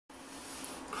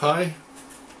Hi,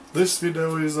 this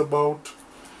video is about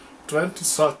 20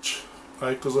 such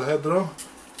icosahedra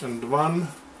and one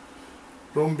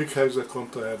rhombic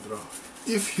hexecontahedra.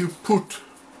 If you put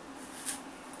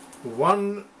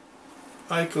one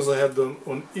icosahedron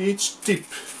on each tip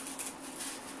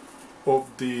of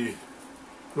the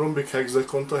rhombic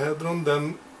hexecontahedron,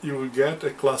 then you will get a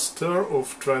cluster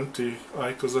of 20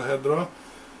 icosahedra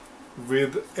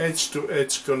with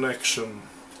edge-to-edge connection.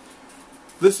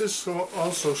 This is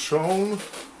also shown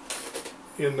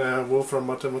in a Wolfram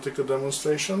mathematical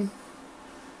demonstration.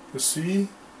 You see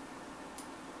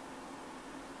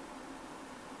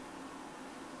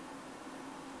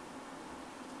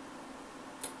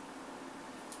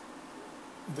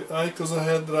the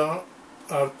icosahedra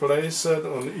are placed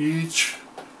on each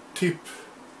tip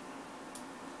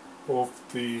of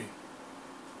the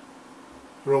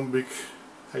rhombic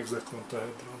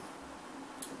hexecontahedron.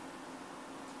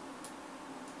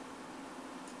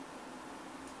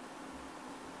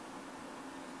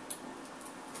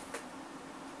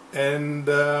 And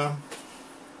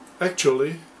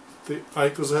actually the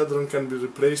icosahedron can be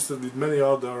replaced with many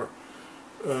other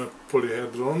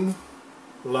polyhedron,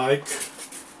 like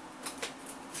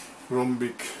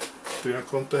rhombic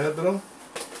triacontahedra.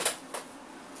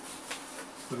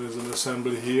 There is an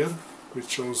assembly here which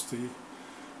shows the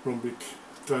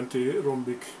 20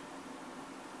 rhombic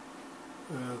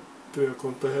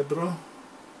triacontahedra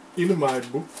in my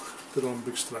book, The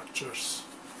Rhombic Structures.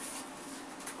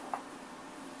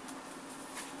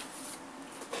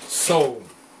 So,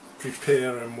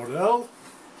 prepare a model,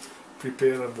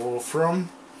 prepare a Wolfram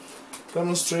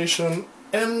demonstration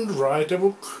and write a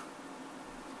book.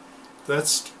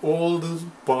 That's all the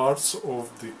parts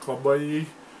of the Kabai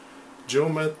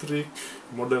geometric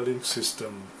modeling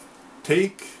system.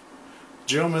 Take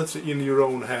geometry in your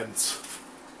own hands.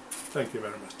 Thank you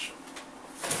very much.